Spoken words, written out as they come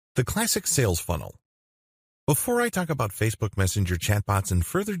The classic sales funnel. Before I talk about Facebook Messenger chatbots in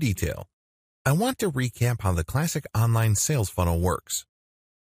further detail, I want to recap how the classic online sales funnel works.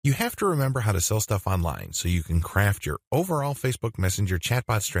 You have to remember how to sell stuff online so you can craft your overall Facebook Messenger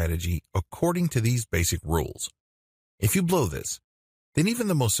chatbot strategy according to these basic rules. If you blow this, then even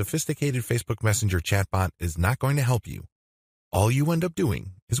the most sophisticated Facebook Messenger chatbot is not going to help you. All you end up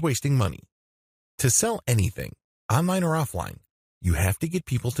doing is wasting money. To sell anything, online or offline, you have to get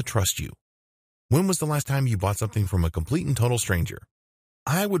people to trust you. When was the last time you bought something from a complete and total stranger?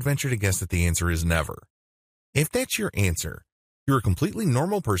 I would venture to guess that the answer is never. If that's your answer, you're a completely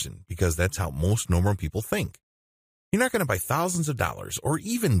normal person because that's how most normal people think. You're not going to buy thousands of dollars or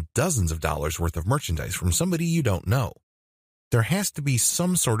even dozens of dollars worth of merchandise from somebody you don't know. There has to be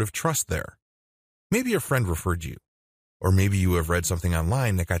some sort of trust there. Maybe a friend referred you, or maybe you have read something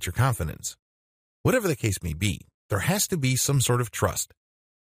online that got your confidence. Whatever the case may be, there has to be some sort of trust.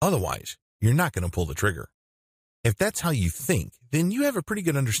 Otherwise, you're not going to pull the trigger. If that's how you think, then you have a pretty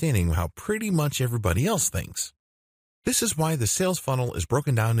good understanding of how pretty much everybody else thinks. This is why the sales funnel is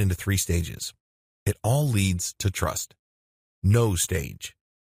broken down into 3 stages. It all leads to trust. No stage.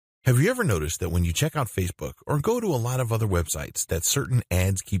 Have you ever noticed that when you check out Facebook or go to a lot of other websites that certain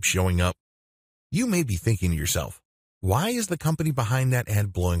ads keep showing up? You may be thinking to yourself, why is the company behind that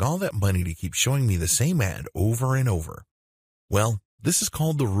ad blowing all that money to keep showing me the same ad over and over? Well, this is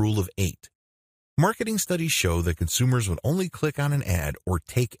called the Rule of 8. Marketing studies show that consumers would only click on an ad or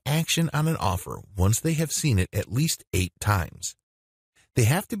take action on an offer once they have seen it at least 8 times. They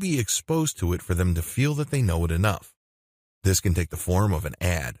have to be exposed to it for them to feel that they know it enough. This can take the form of an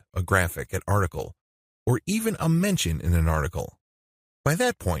ad, a graphic, an article, or even a mention in an article. By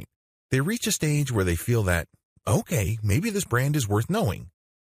that point, they reach a stage where they feel that, okay, maybe this brand is worth knowing.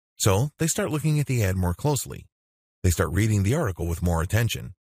 So they start looking at the ad more closely. They start reading the article with more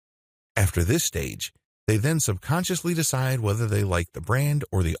attention. After this stage, they then subconsciously decide whether they like the brand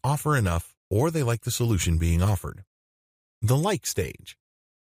or the offer enough, or they like the solution being offered. The like stage.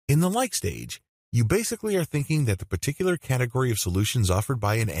 In the like stage, you basically are thinking that the particular category of solutions offered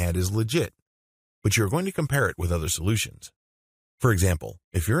by an ad is legit, but you're going to compare it with other solutions. For example,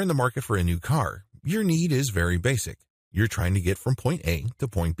 if you're in the market for a new car, your need is very basic. You're trying to get from point A to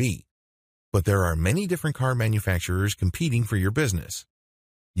point B. But there are many different car manufacturers competing for your business.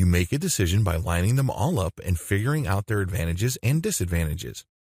 You make a decision by lining them all up and figuring out their advantages and disadvantages.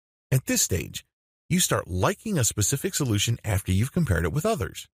 At this stage, you start liking a specific solution after you've compared it with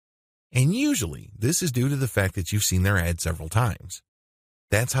others. And usually, this is due to the fact that you've seen their ad several times.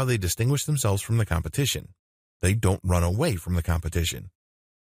 That's how they distinguish themselves from the competition. They don't run away from the competition.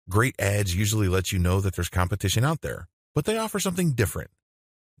 Great ads usually let you know that there's competition out there, but they offer something different.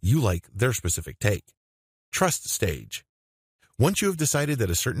 You like their specific take. Trust stage. Once you have decided that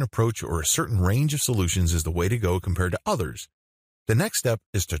a certain approach or a certain range of solutions is the way to go compared to others, the next step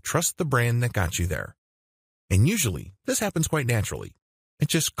is to trust the brand that got you there. And usually, this happens quite naturally. It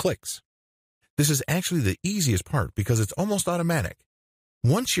just clicks. This is actually the easiest part because it's almost automatic.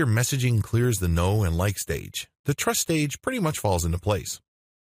 Once your messaging clears the know and like stage, the trust stage pretty much falls into place.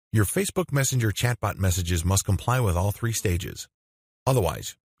 Your Facebook Messenger chatbot messages must comply with all 3 stages.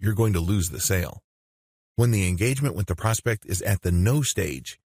 Otherwise, you're going to lose the sale. When the engagement with the prospect is at the no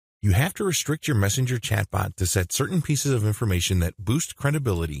stage, you have to restrict your Messenger chatbot to set certain pieces of information that boost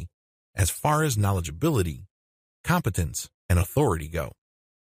credibility as far as knowledgeability, competence, and authority go.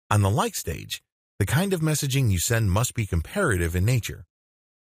 On the like stage, the kind of messaging you send must be comparative in nature.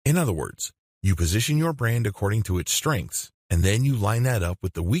 In other words, you position your brand according to its strengths, and then you line that up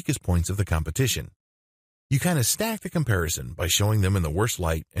with the weakest points of the competition. You kind of stack the comparison by showing them in the worst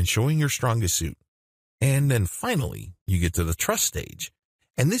light and showing your strongest suit. And then finally, you get to the trust stage,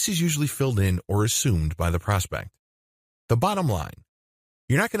 and this is usually filled in or assumed by the prospect. The bottom line,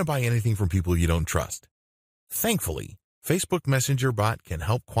 you're not going to buy anything from people you don't trust. Thankfully, Facebook Messenger bot can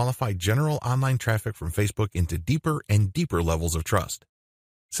help qualify general online traffic from Facebook into deeper and deeper levels of trust.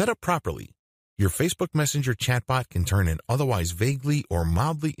 Set up properly, your Facebook Messenger chatbot can turn an otherwise vaguely or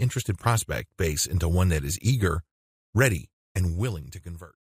mildly interested prospect base into one that is eager, ready, and willing to convert.